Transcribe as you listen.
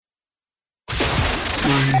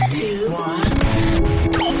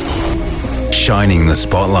Shining the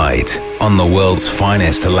spotlight on the world's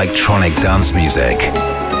finest electronic dance music.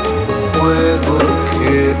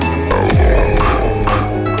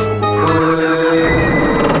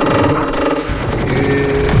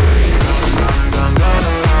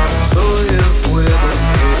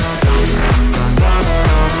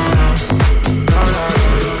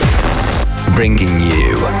 Bringing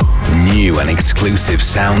you new and exclusive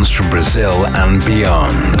sounds from Brazil and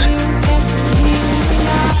beyond.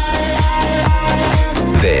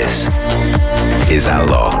 This is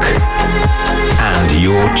Alok, and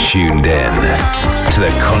you're tuned in to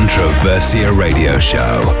the Controversia Radio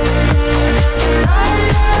Show.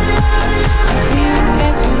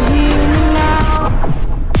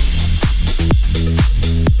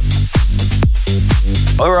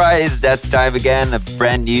 Alright, it's that time again. A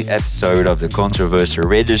brand new episode of the Controversia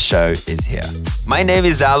Radio Show is here. My name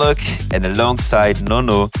is Alok, and alongside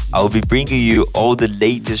Nono, I'll be bringing you all the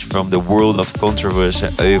latest from the world of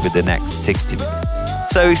Controversia over the next 60 minutes.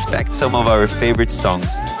 So expect some of our favorite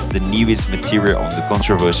songs, the newest material on the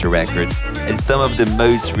Controversia records, and some of the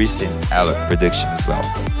most recent Alok production as well.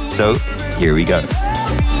 So, here we go.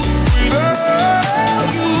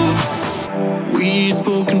 We've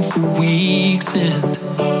spoken for weeks and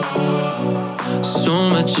so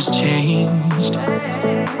much has changed.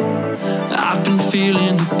 I've been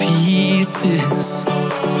feeling the pieces,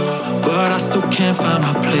 but I still can't find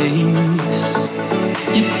my place.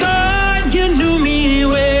 You thought you knew me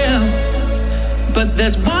well, but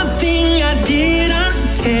there's one thing I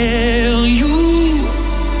didn't tell you.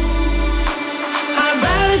 I'd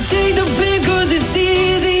rather take the blame 'cause it's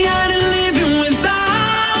easier than living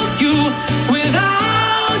without you.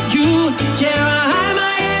 Without you, yeah, I hide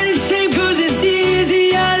my head in shame 'cause it's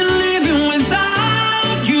easier than living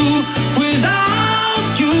without you.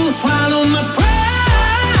 Without you, swallow my pride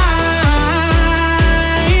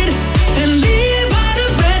and leave all the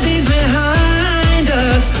bad things behind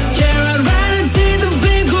us. Yeah, I'd rather take the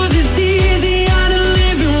blame 'cause it's easier than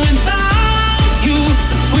living without you.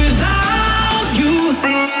 Without you,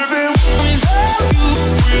 living without you,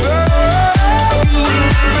 without you,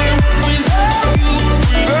 living without you.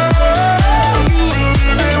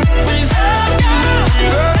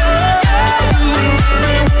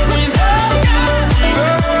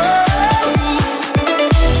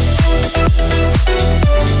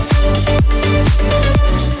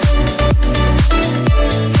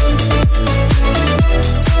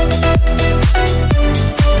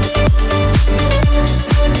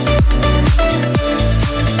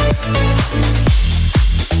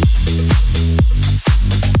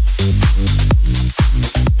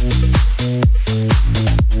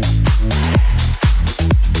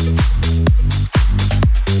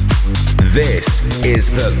 This is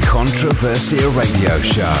the Controversia Radio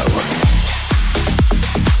Show.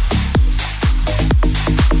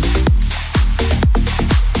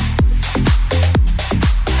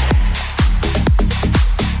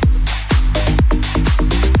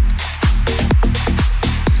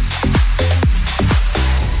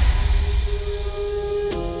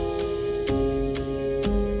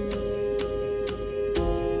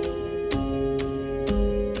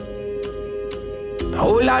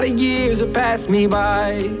 Whole lot of years have passed me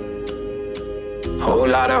by. Whole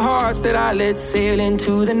lot of hearts that I let sail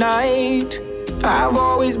into the night. I've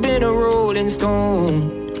always been a rolling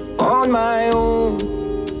stone on my own.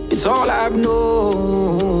 It's all I've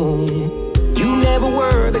known. You never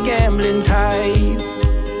were the gambling type.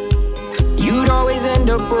 You'd always end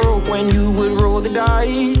up broke when you would roll the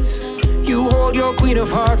dice. You hold your queen of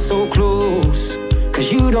hearts so close,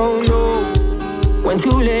 'cause you don't know when to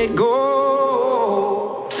let go.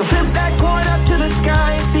 So flip that coin up to the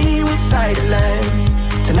sky and see which side it lands.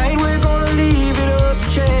 Tonight we're gonna leave it up to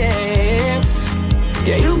chance.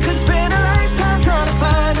 Yeah, you could spend a lifetime trying to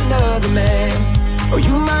find another man, or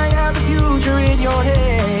you might have the future in your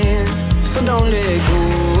hands. So don't let go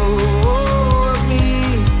of me.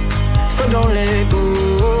 So don't let go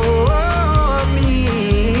of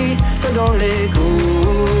me. So don't let go.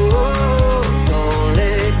 Don't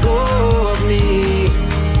let go of me.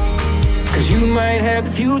 'Cause you might have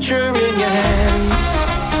the future in your hands.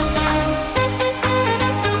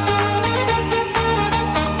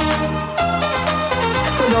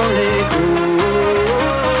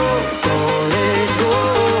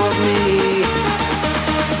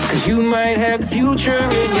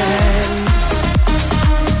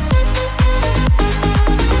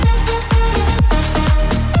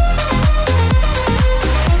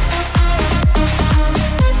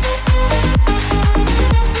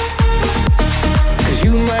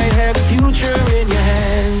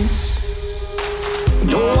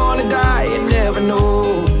 never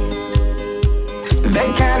know.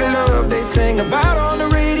 That kind of love they sing about on the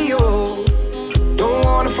radio. Don't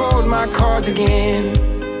wanna fold my cards again,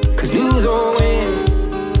 'cause lose or win,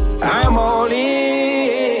 I'm all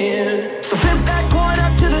in. So flip that coin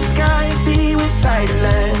up to the sky and see which side it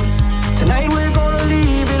lands. Tonight we're gonna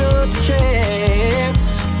leave it up to chance.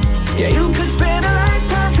 Yeah, you could spend a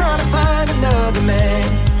lifetime trying to find another man,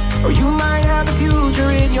 or you might have the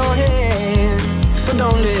future in your hands. So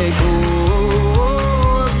don't let go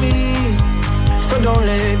of me. So don't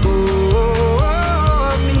let go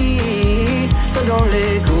of me. So don't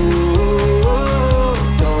let go.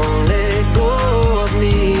 Don't let go of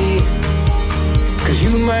me. 'Cause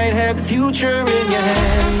you might have the future in your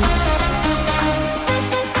hands.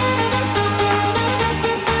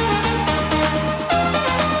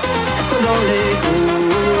 So don't let go.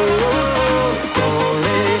 Don't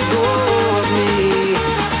let go of me.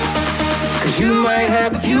 'Cause you might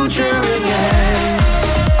have the future in your hands.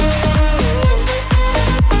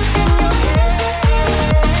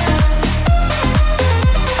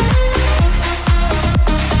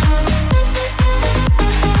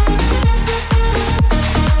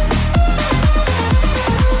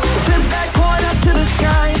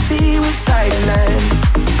 Silence.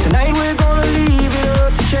 Tonight we're gonna leave it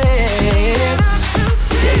up to chance.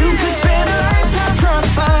 Yeah, you could spend a lifetime trying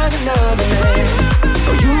to find another man,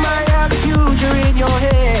 or you might have the future in your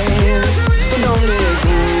hands. So don't let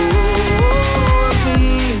go of me.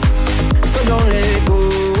 So don't let go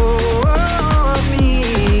of me.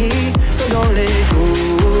 So don't let go.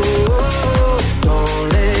 Don't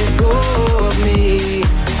let go of me.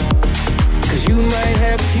 'Cause you might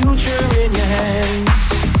have the future in your hands.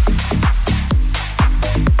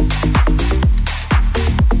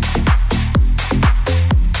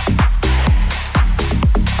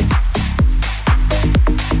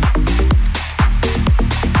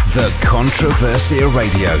 The Controversia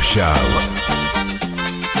Radio Show.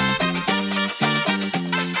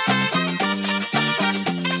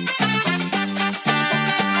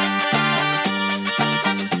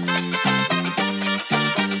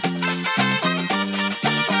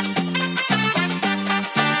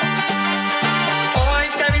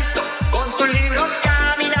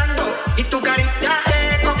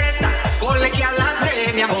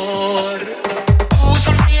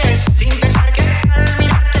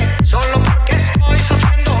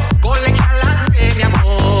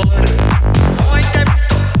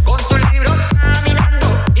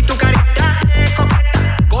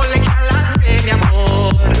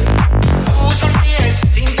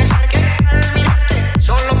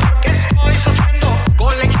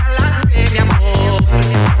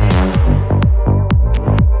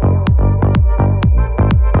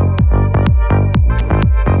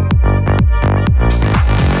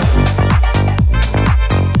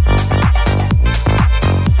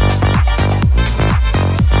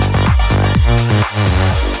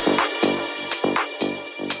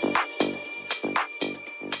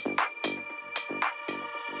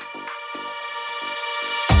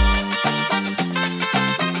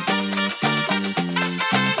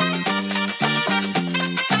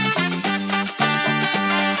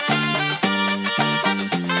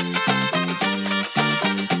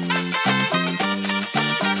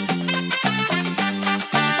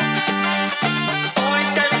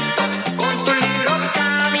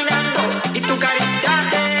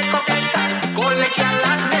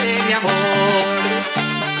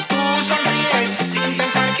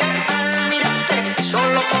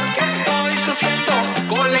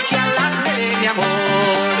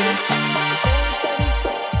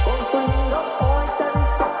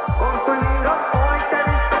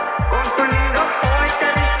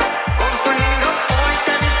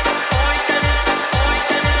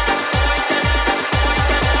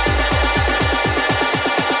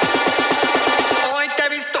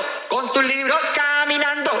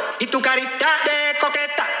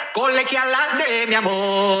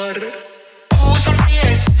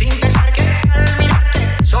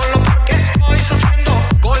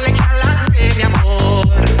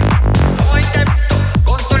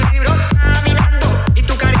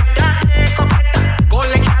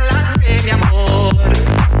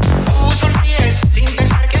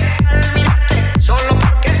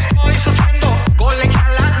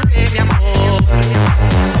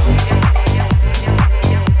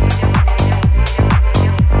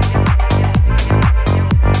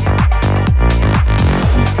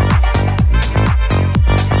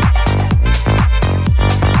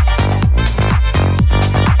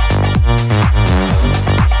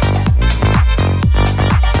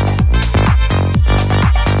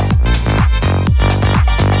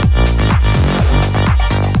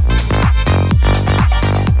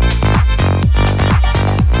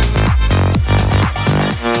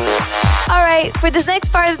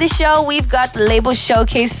 of the show, we've got the label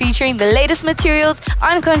showcase featuring the latest materials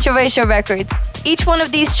on Controversial Records. Each one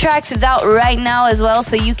of these tracks is out right now as well,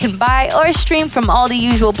 so you can buy or stream from all the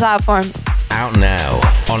usual platforms. Out now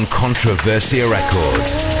on Controversia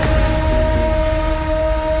Records.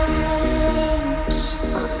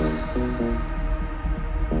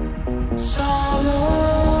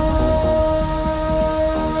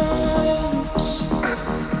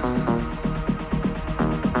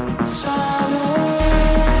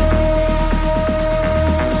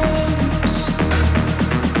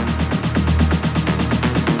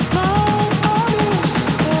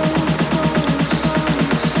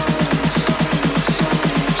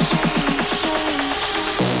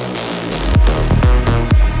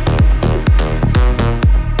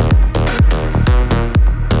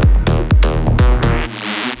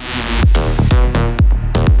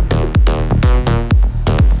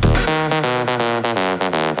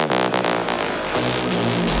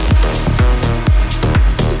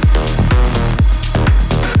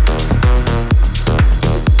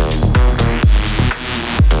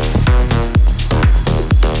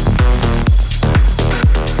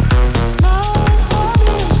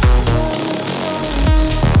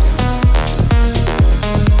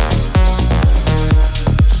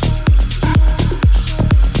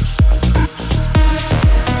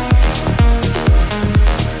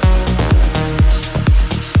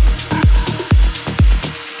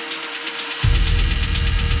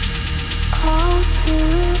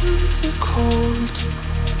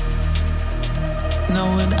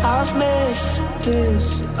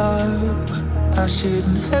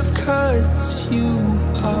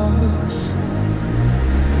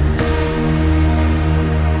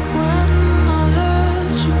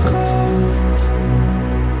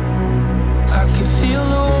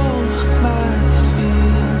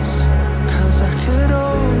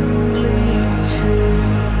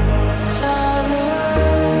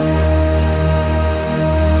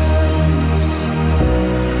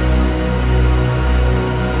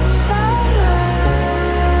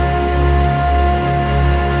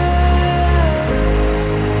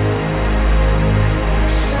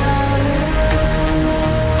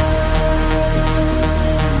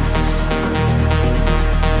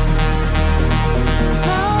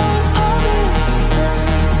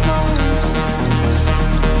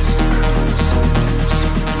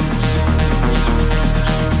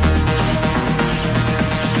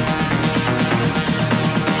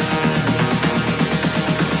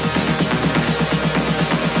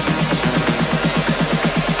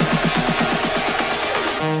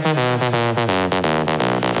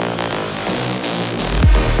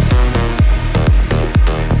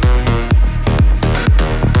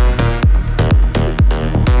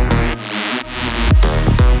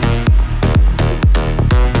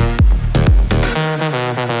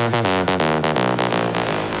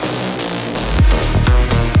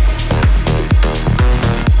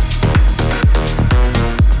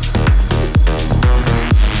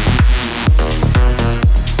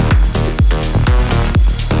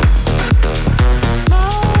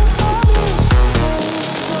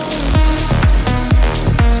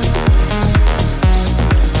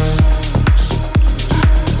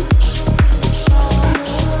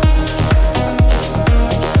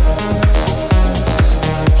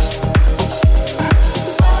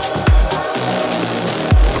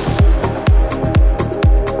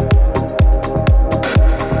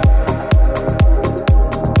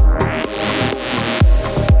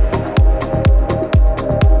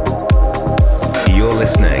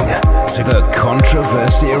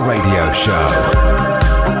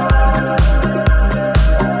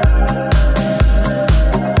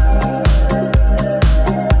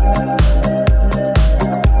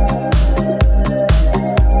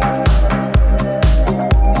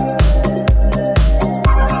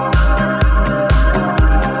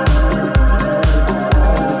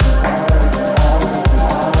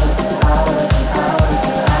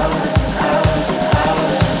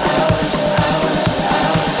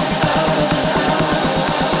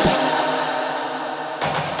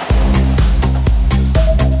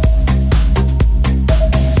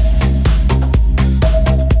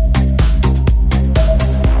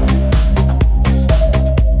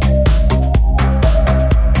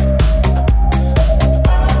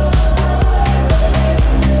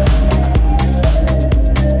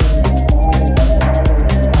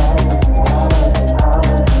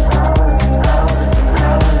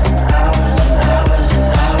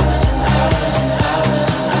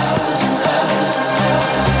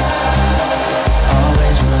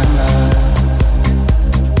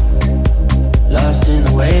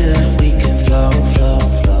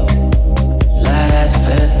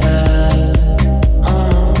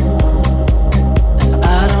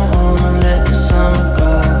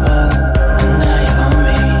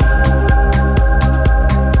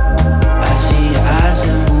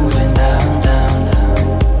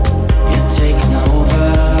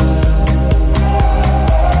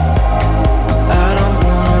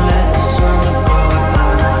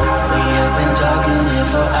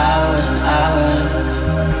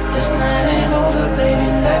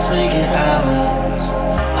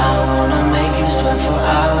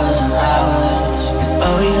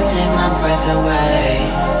 the way.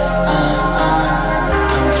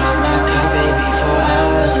 Come fly my kite, baby, for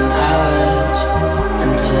hours and hours.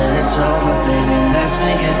 Until it's over, baby, let's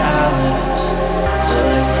make it ours. So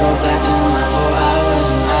let's go back to mine for hours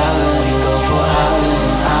and hours. We go for hours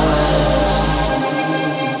and hours.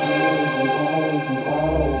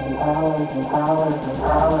 Hours and hours and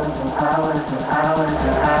hours and hours and hours and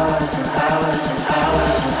hours and hours and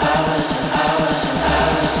hours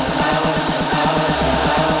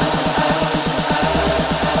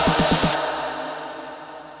and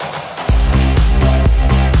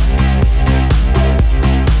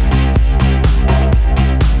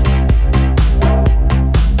hours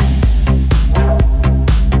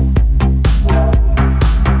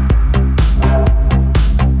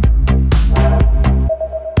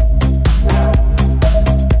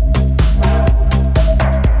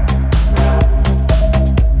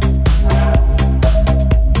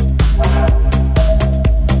hours and hours and hours and hours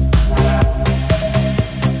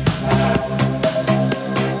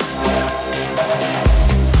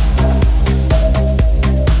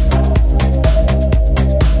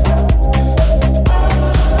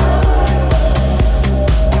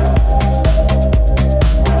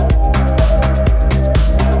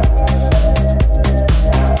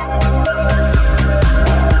hours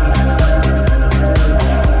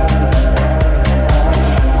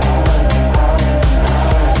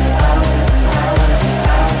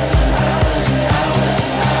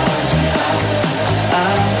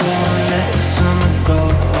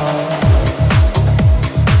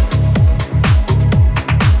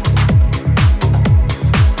and hours and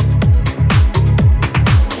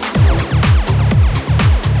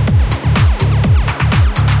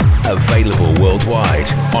Available worldwide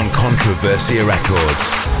on Controversia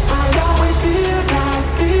Records.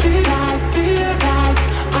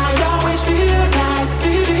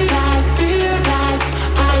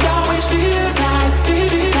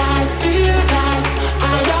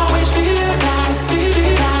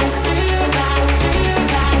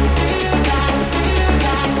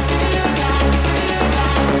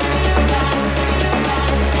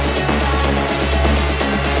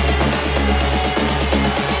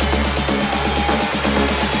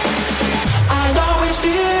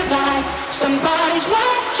 Somebody's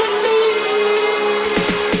watching me.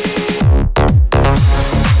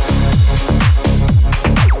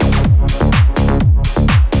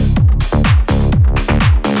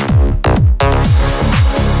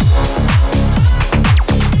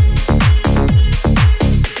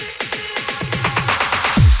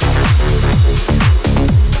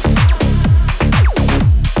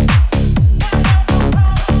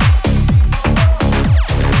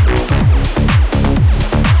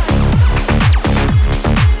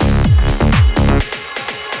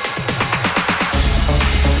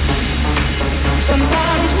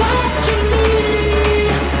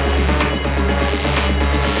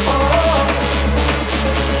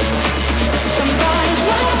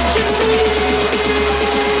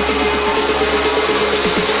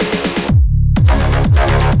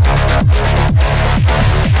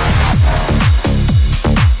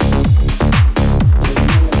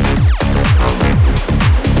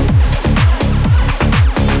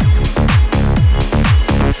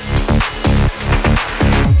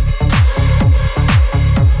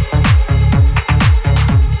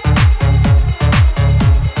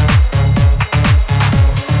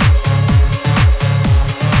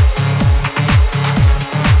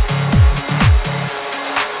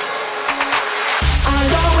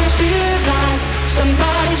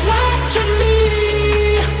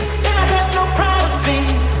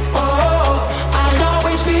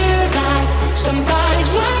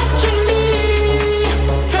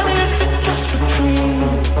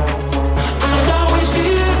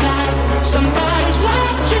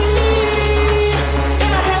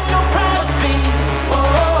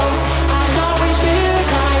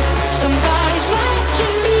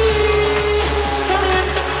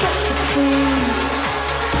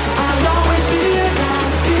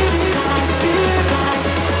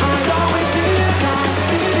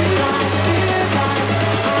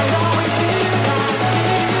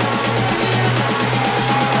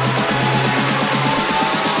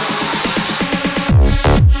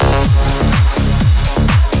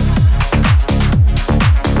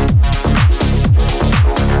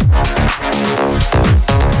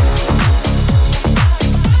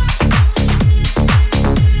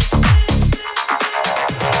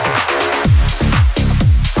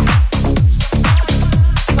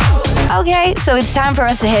 Okay, so it's time for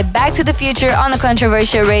us to head back to the future on the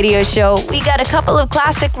Controversia Radio Show. We got a couple of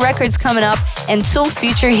classic records coming up and 2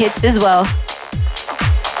 future hits as well.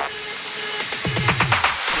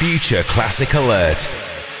 Future Classic Alert.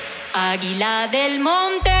 Águila del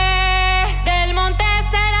monte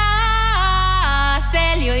será,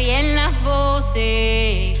 se le oyen las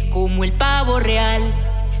voces como el pavo real.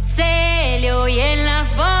 Se le oyen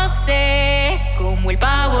las voces como el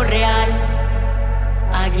pavo real.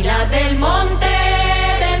 Águila del monte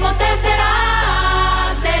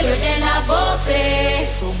será, se le oyen las voces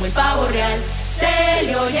como el pavo real. Se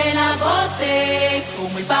le oyen las voces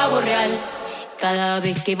como el pavo real. Cada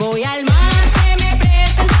vez que voy al mar se me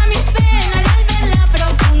presenta mis penas y al ver la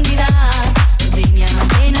profundidad de mi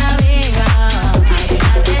amante navega.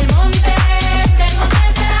 Águila del monte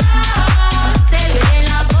será, se le oyen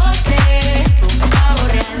las voces como el pavo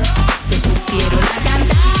real. Se pusieron a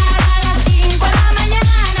cantar a las 5 de la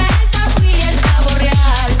mañana el tapuil y el pavo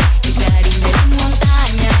real, el clarín de las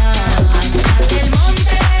montañas. Águila del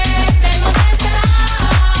monte será,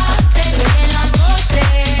 se le oyen las voces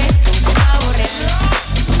como el pavo real.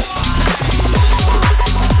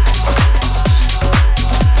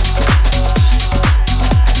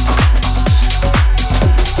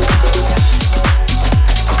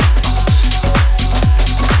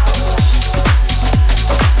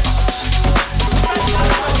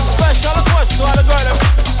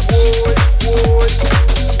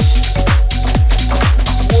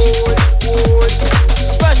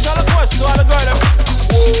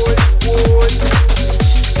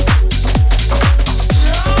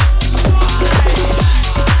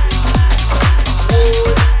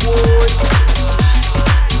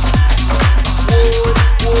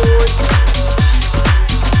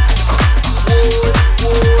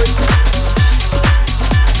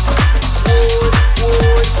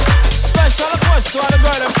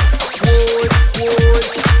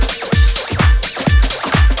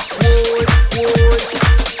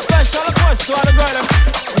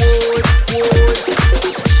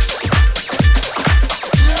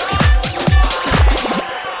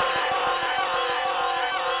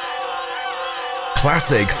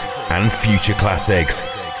 Classics and future classics.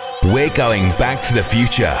 We're going back to the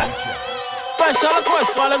future. Special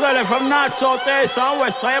request for the girl from north, south, east, and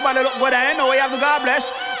west. Everybody look good, I know we have the God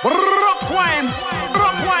bless. Rock wine,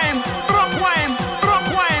 rock wine, rock wine, rock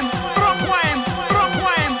wine, rock wine, rock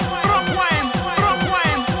wine, rock wine, rock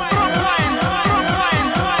wine, rock wine, rock wine,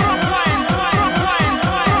 rock wine,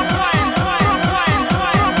 rock wine, rock wine,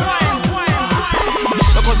 rock wine.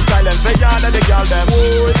 Look how style and fedja that the girl them.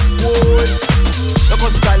 Look how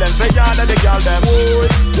style and fedja that the girl them.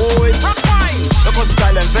 Rock wine. Look how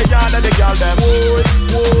style and fedja that the girl them.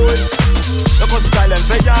 Look how style and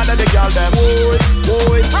fedja that the girl them.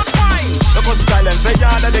 Rock wine. Look how style and fedja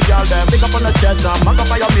that the girl them. Pick up on the chest and mark up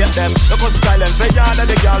how you make them. Look how style and fedja that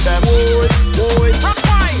the girl them. Rock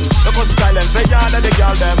wine. Look how style and fedja that the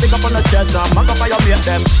girl them. Pick up on the chest and mark up how you make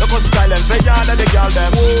them. Look how style and fedja that the girl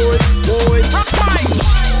them. Rock wine.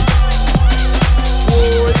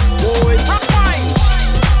 Rock wine. Rock wine.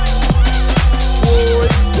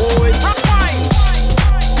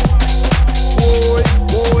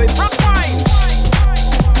 Rock wine.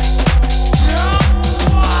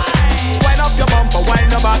 Wind up your bumper,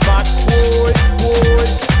 wind your back.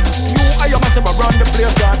 You are your massive around the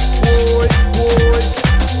place that.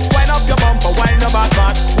 Wind up your bumper, wind your back.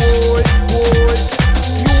 You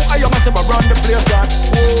are your massive around the place that.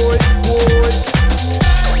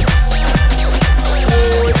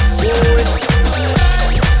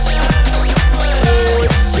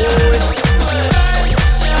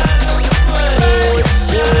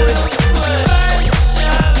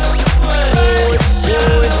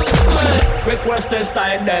 Request this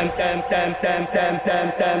time, them.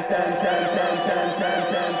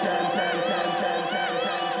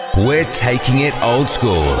 We're taking it old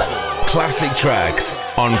school. Classic tracks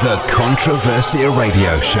on the Controversia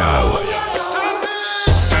Radio Show.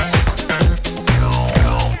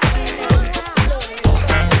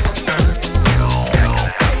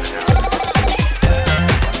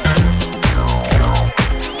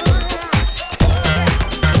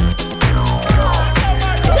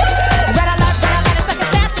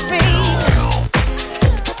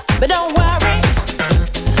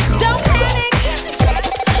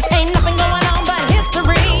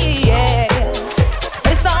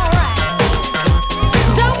 It's alright.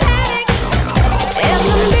 Don't panic.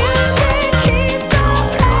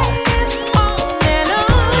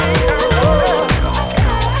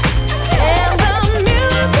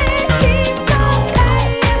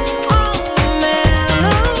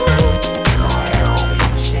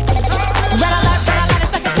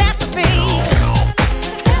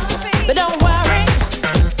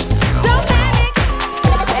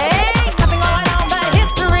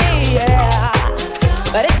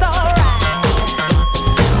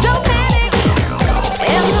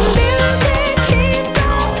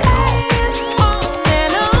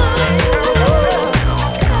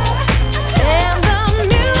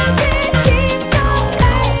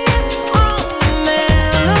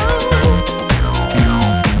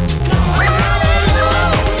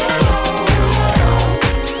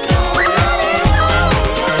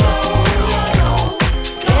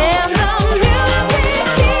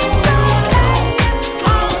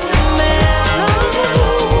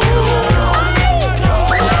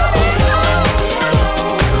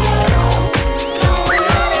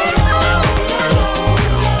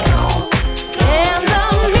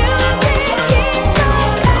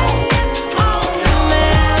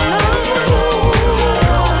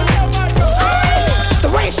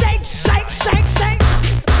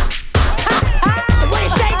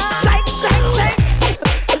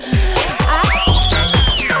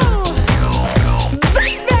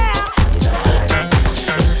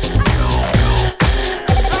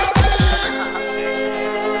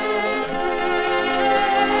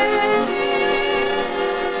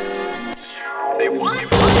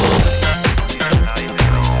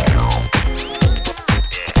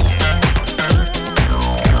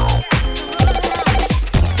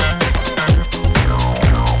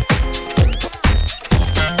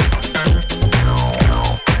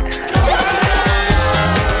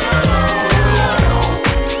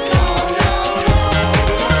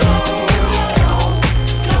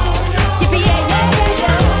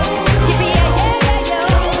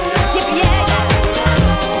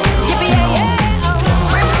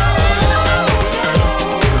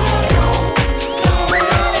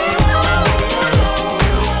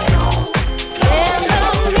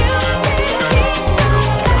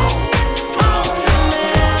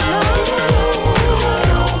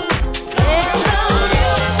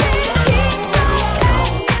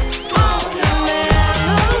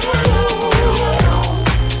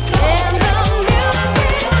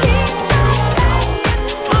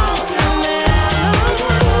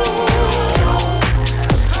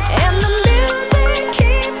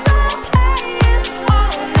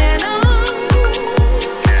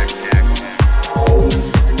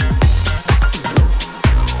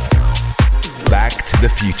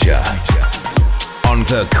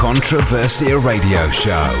 The Controversia Radio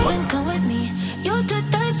Show. Come with me, you're to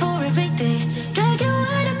die for every day. Drag you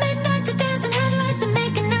out at midnight to dance in headlights and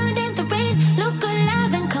make a night in the rain. Look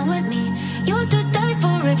alive and come with me, you're to die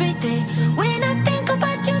for every day. When I think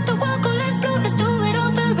about you, the world will explode. Let's do it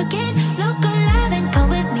over again. Look alive and come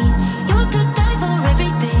with me, you're to die for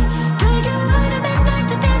every day. Drag you out at midnight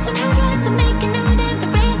to dance in headlights and make a night in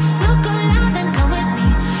the rain. Look alive and come with me,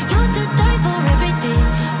 you're to die for every day.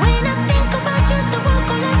 When I think about you, the world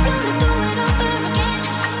will explode. Let's do it over again.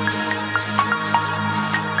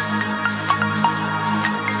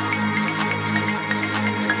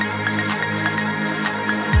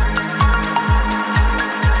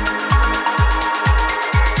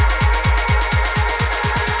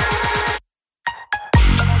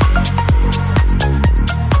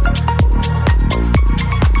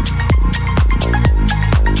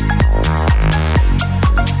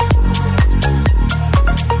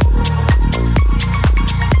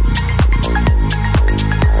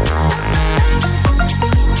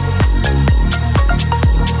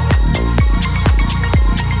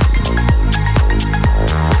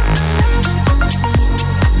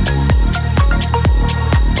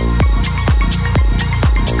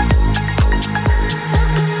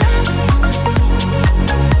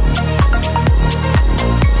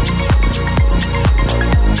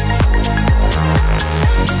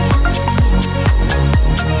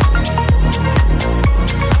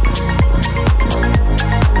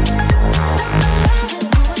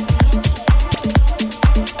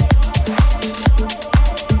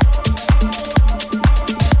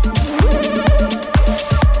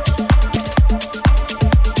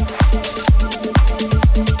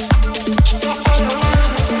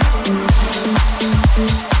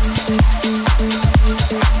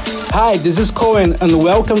 Hi, this is Cohen, and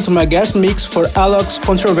welcome to my guest mix for Alok's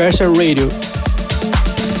Controversial Radio.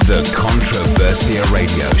 The Controversia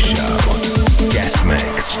Radio Show. Guest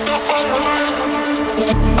mix.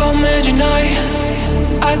 Oh, magic night,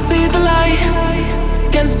 I see the light.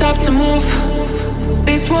 Can't stop to move.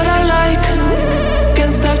 This what I like.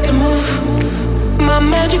 Can't stop to move. My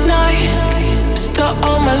magic night, start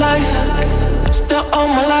all my life. Start all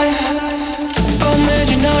my life. Oh,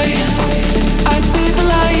 magic night, I see the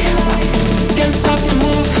light. Can't stop to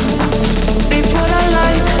move. This what I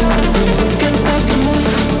like. Can't stop to move.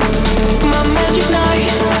 My magic night,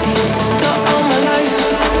 start all my life.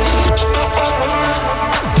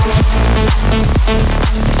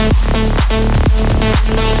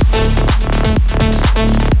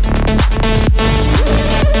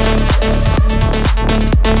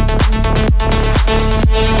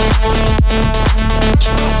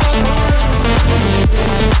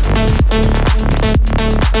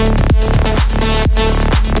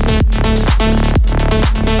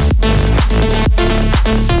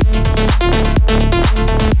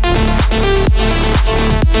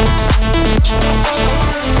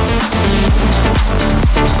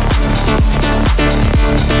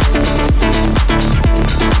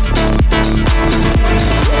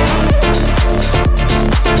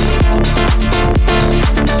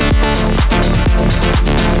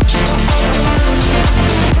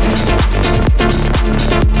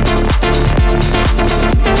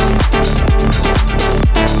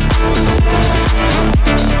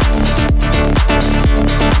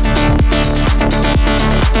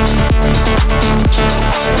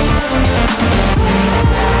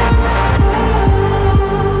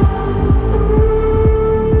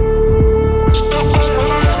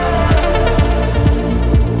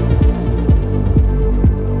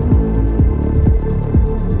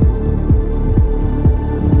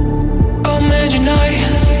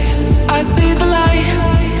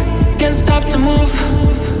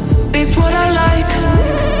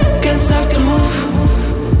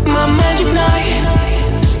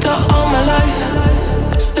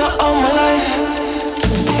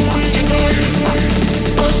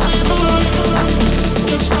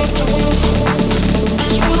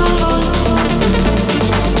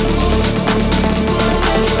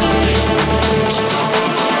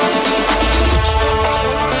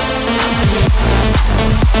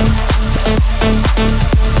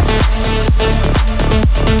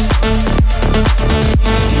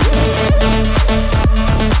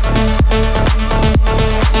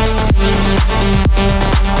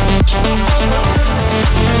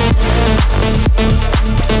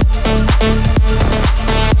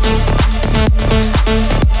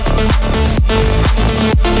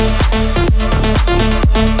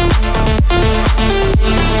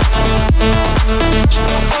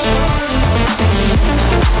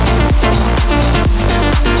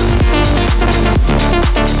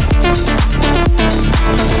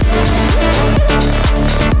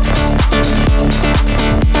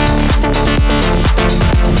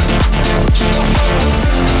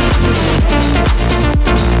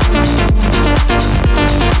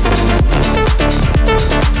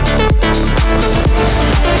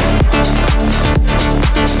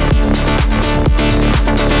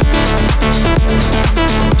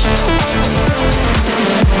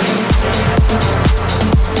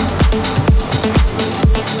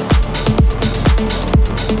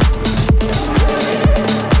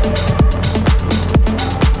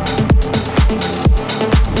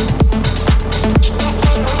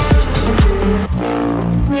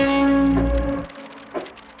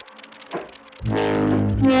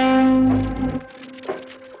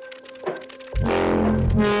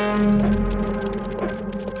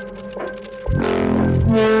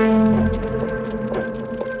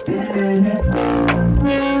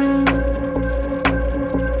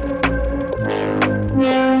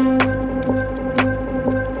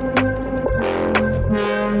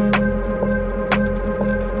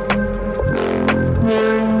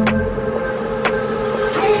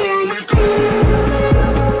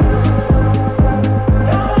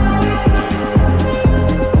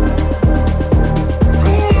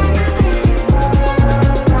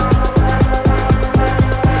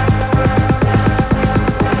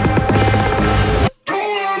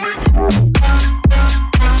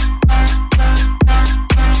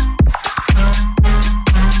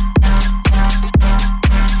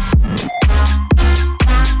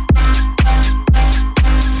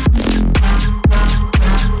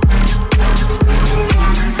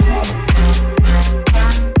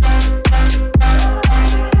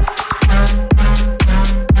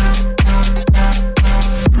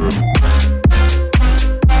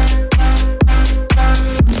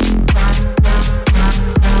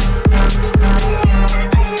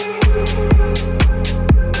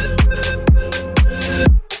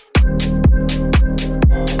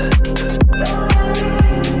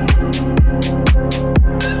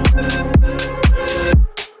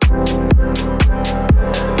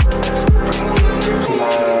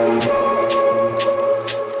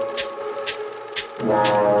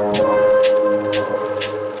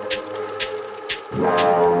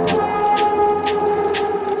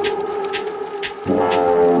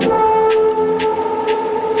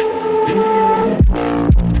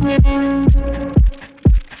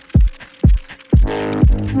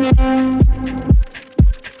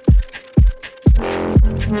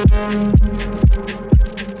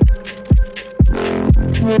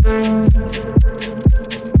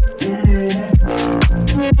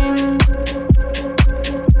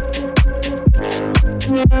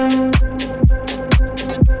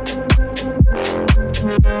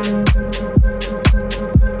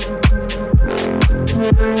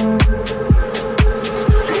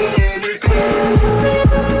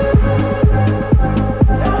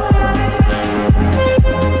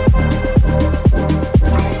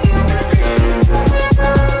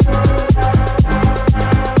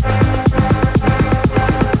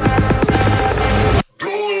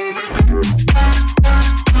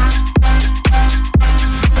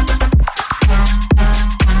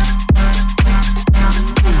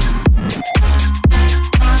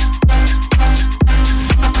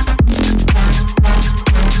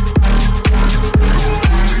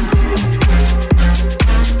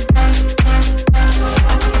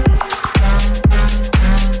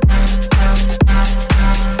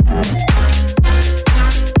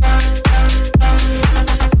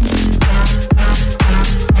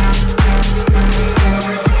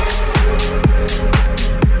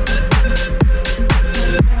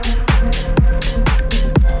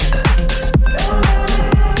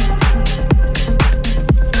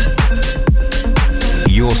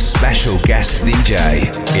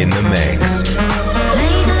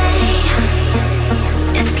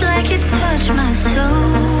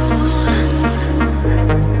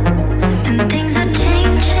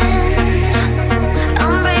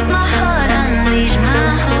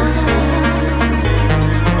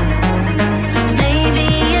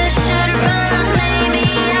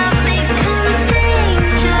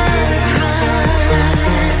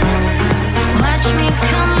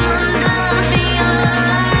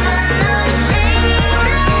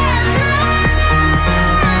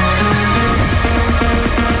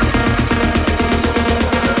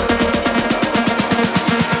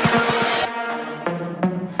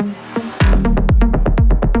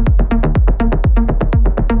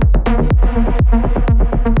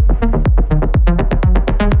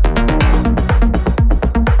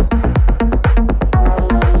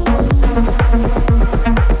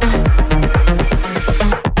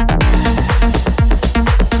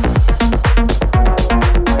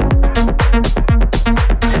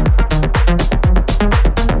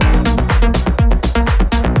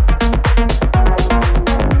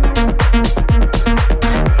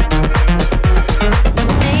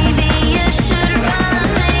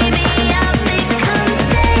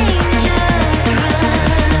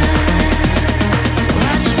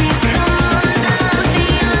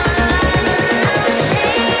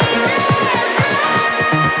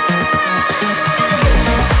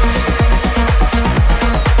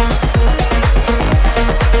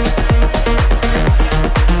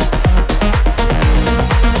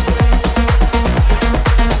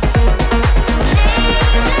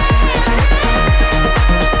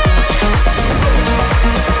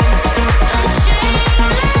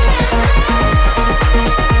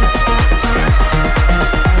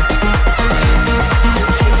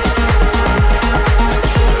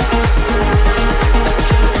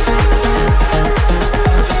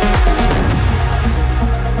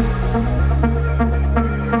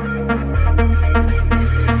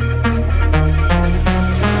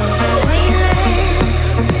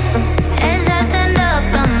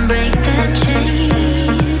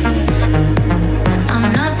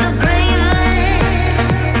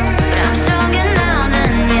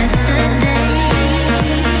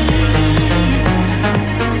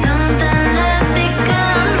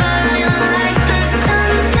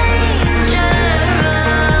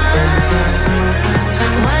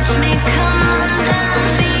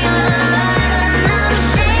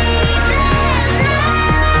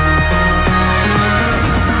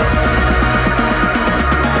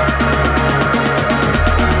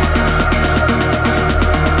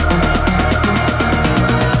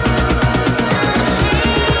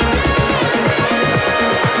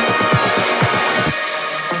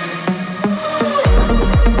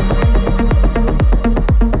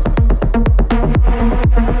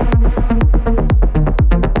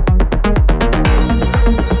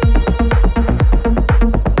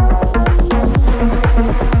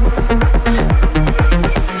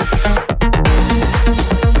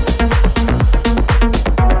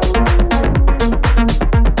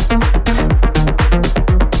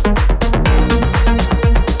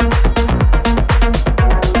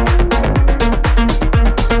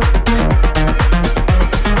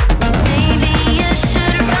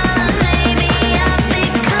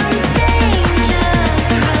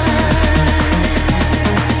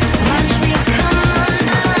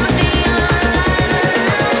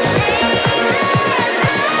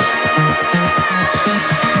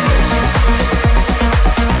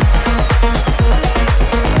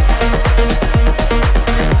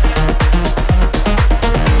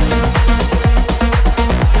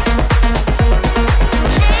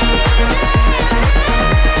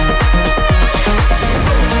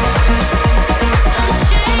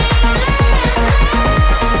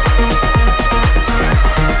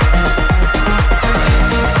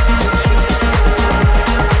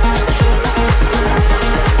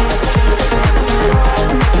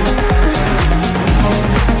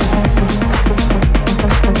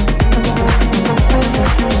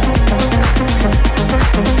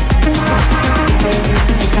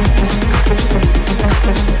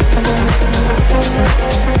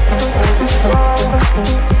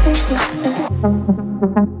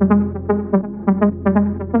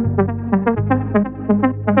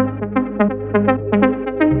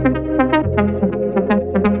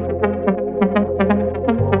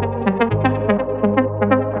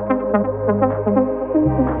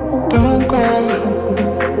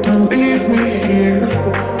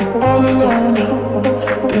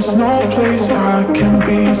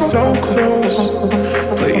 be so close,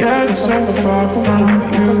 but yet so far from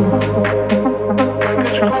you.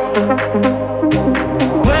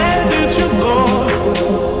 Where did you go?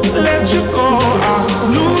 Let you go. I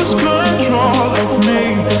lose control of me.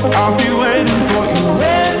 I'll be waiting for you.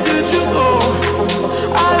 Where did you go?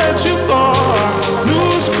 I let you go. I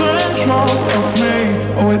lose control of me.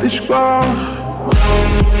 Where did you go?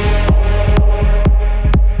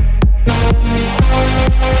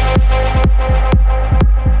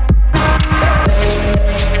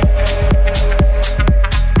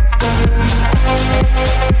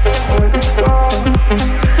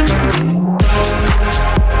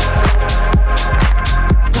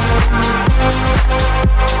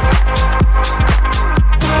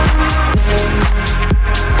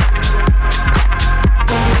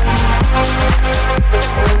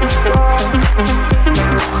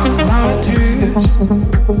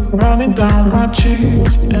 Running down my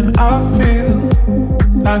cheeks, and I feel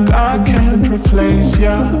like I can't replace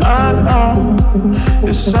ya. I know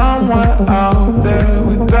you're somewhere out there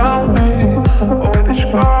without me. Where did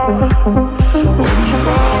you go? Where did you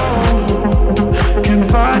go? Can't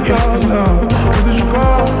find your love. Where did you go?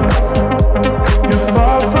 You're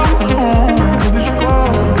far from home. Where did you go?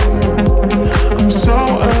 I'm so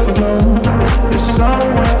alone. You're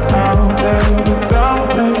somewhere out there without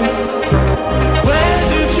me.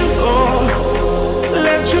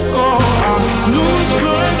 Lose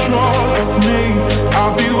control of me.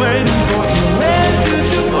 I'll be waiting for you. Where did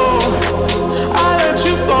you go? I let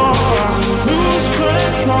you go. Lose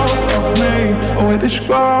control of me. Where did you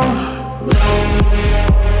go?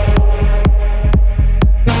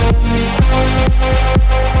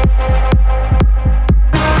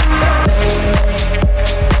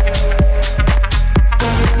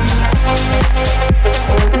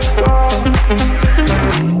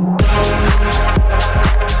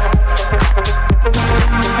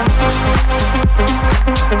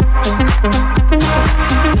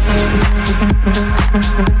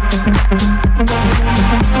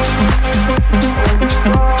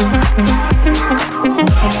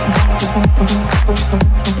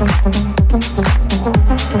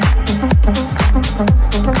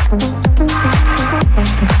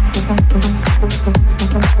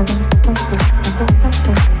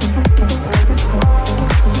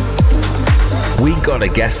 We got a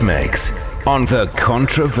guest mix on the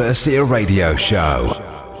Controversia Radio Show.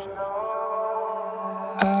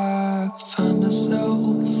 I find myself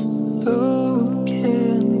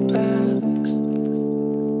looking back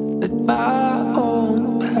at my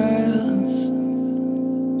own past.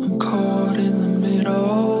 I'm caught in the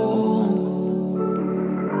middle.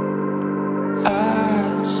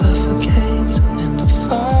 I suffocate in the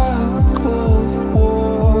fog of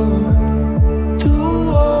war. Through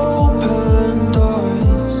open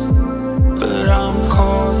doors, but I'm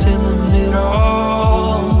caught in the middle.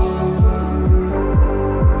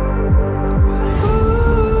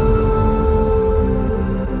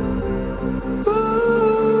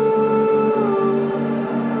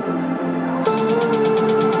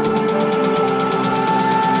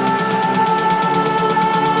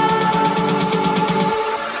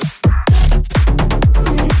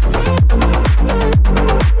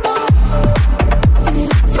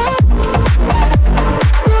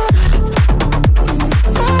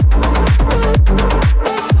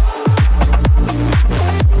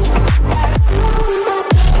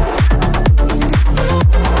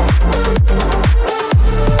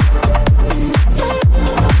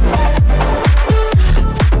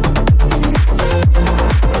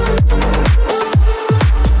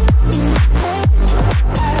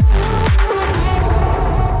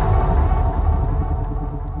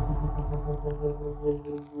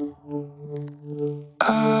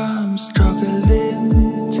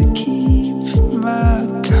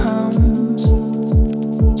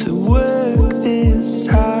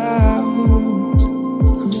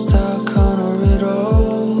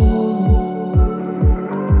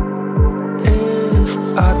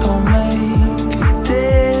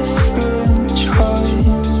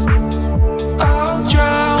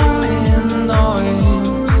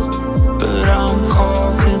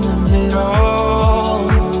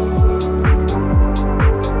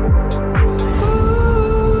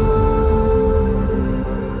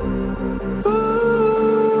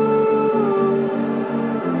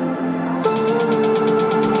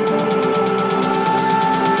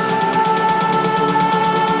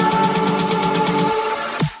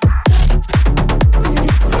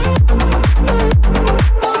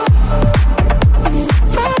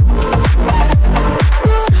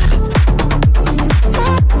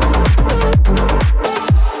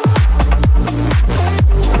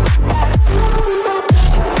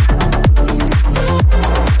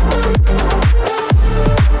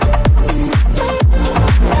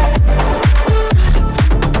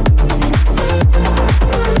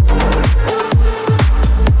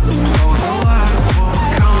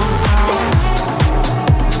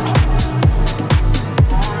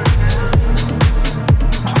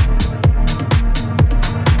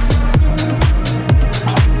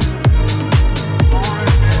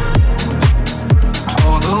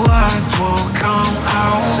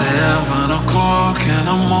 in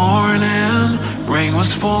the morning, rain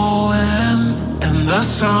was falling, and the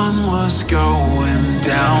sun was going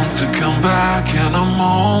down. To come back in a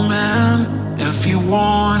moment, if you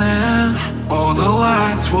want it, all the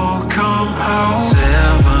lights will come out.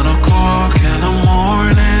 7 o'clock in the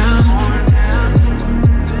morning,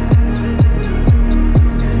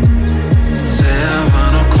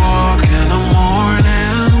 7 o'clock in the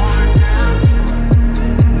morning,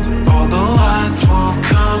 all the lights will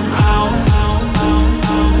come out.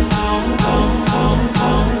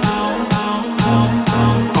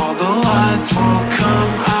 All the lights will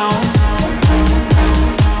come out.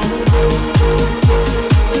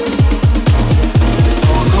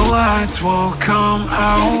 All the lights will come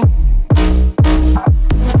out.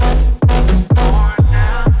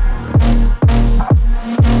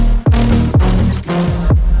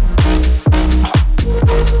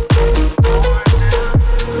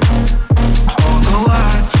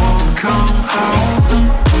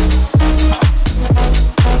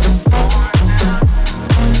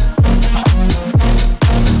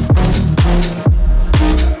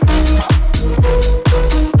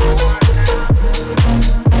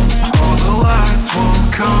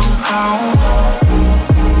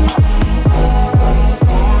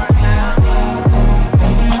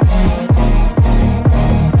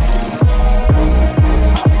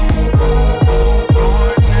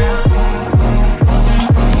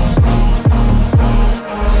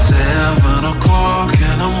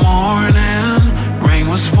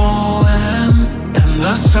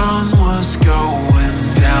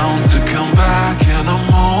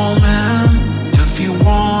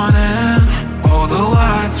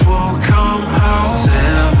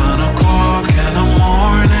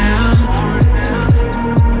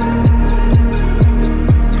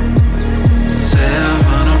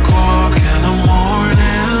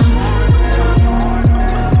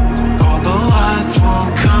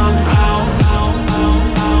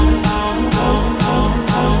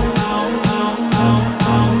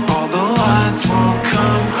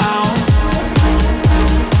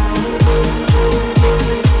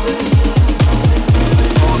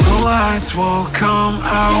 Will come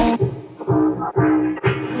out.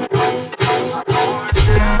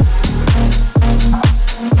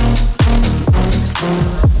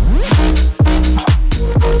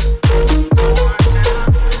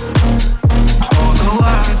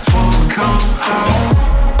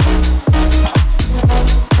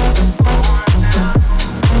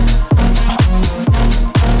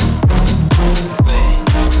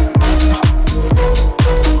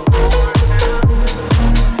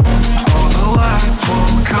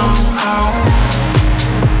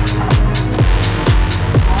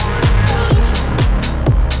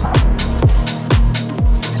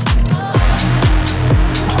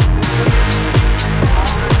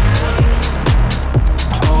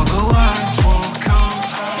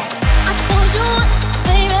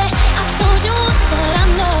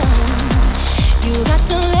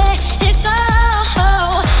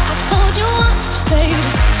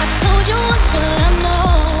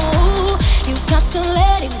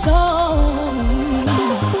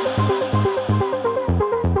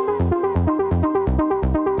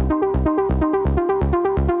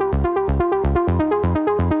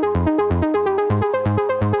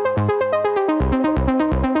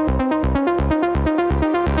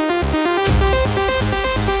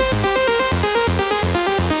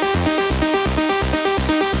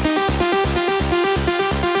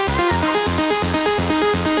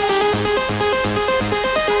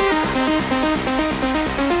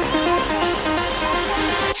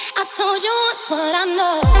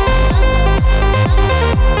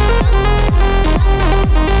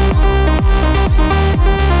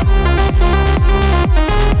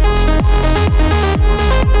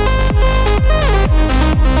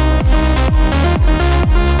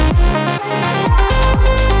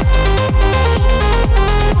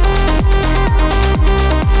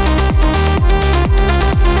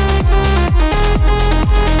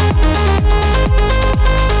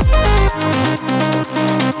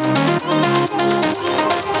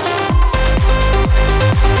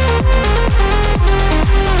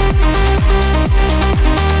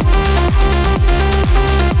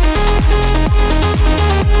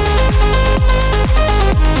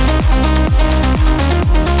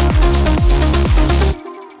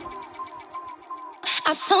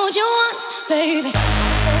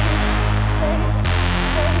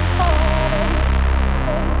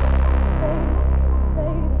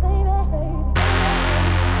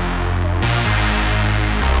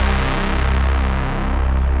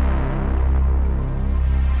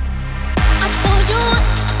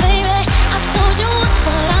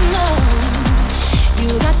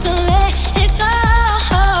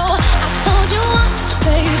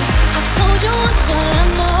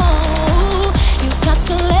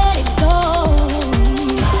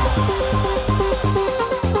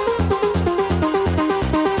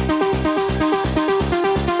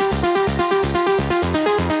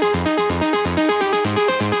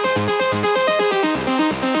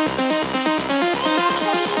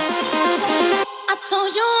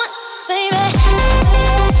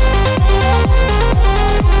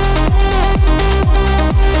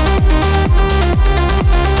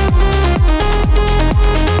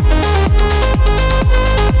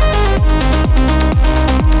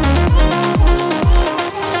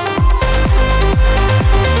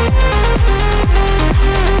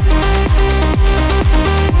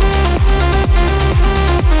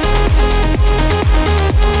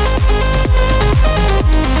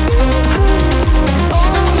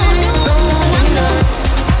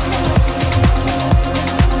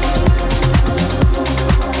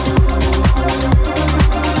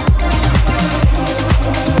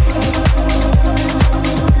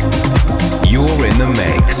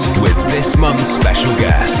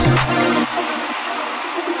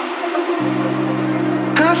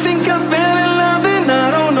 think I fell in love and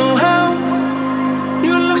I don't know how.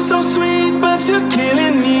 You look so sweet, but you're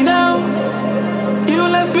killing me now. You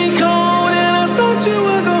left me cold and I thought you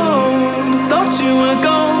were gone. Thought you were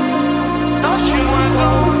gone. Thought you were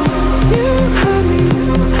gone. You hurt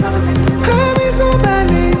me so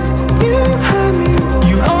badly. You hurt me.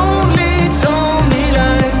 You only told me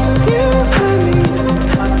lies. You hurt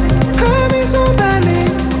me so badly.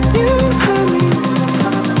 You hurt me.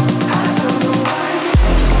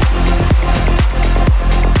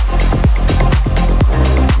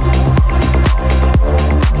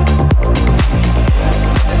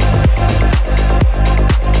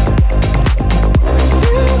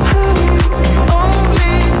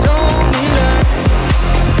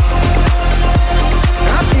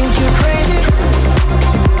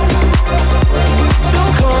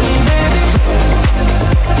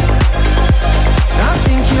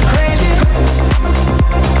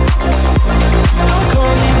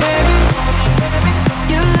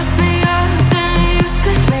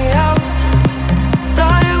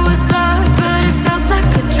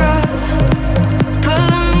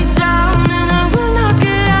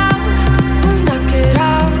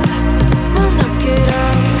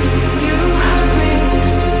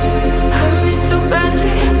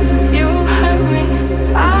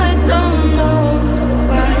 I don't know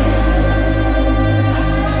why.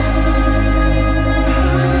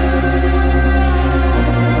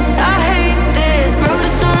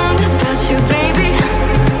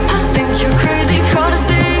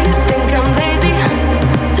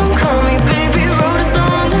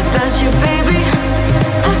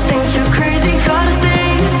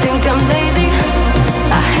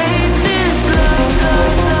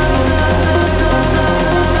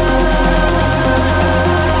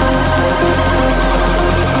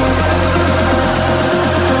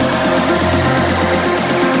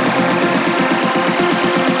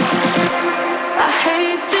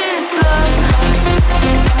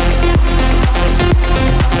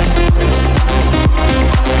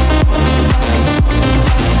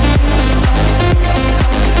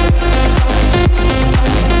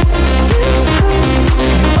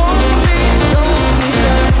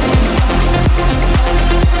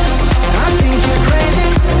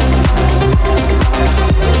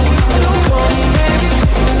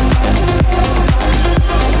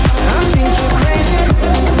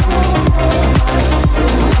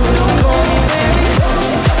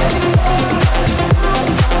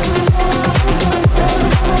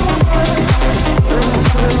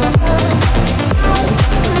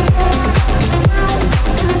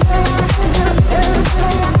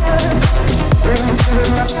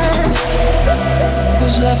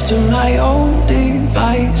 To my own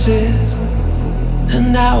devices,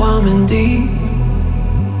 and now I'm in deep.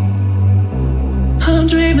 I'm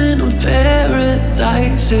dreaming of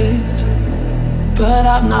paradises, but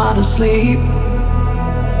I'm not asleep.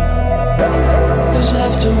 Was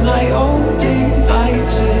left to my own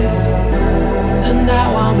devices, and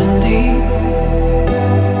now I'm in deep.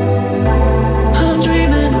 I'm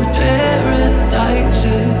dreaming of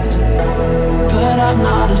paradises, but I'm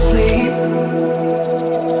not asleep.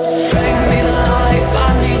 Bring me to life, I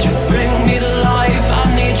need you. Bring me to life, I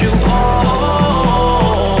need you. Oh,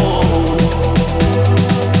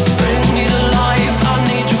 bring me to life, I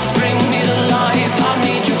need you. Bring me to life, I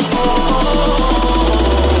need you. Oh,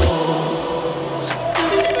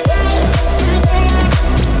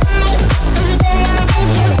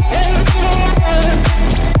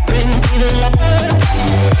 bring me to life.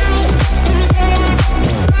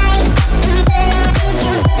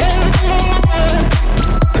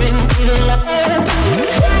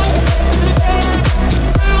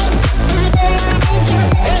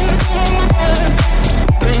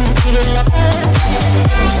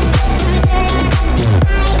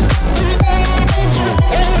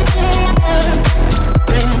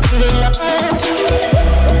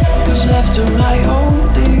 To my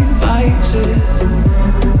own devices,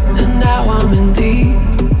 and now I'm in deep.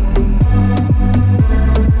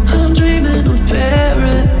 I'm dreaming of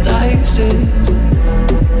paradises,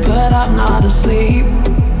 but I'm not asleep.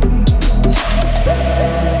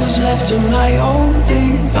 Was left to my own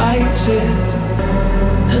devices,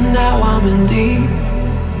 and now I'm in deep.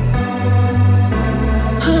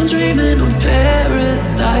 I'm dreaming of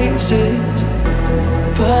paradises,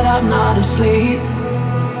 but I'm not asleep.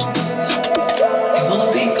 You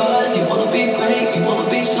wanna be good, you wanna be great, you wanna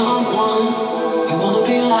be someone. You wanna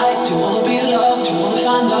be liked, you wanna be loved, you wanna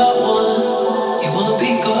find that one. You wanna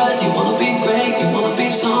be good, you wanna be great, you wanna be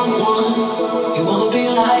someone. You wanna be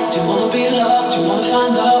liked, you wanna be loved, you wanna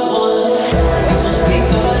find that one. You wanna be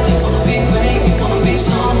good, you wanna be great, you wanna be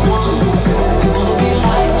someone. You wanna be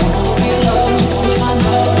liked,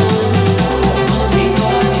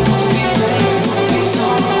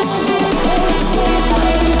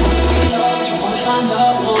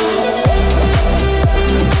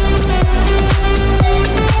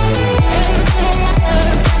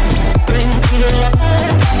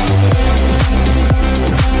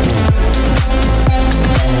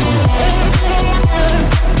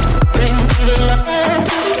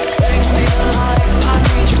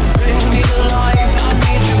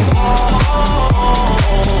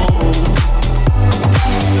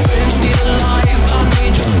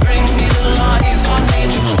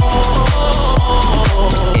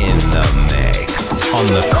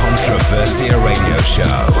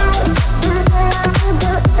 Show.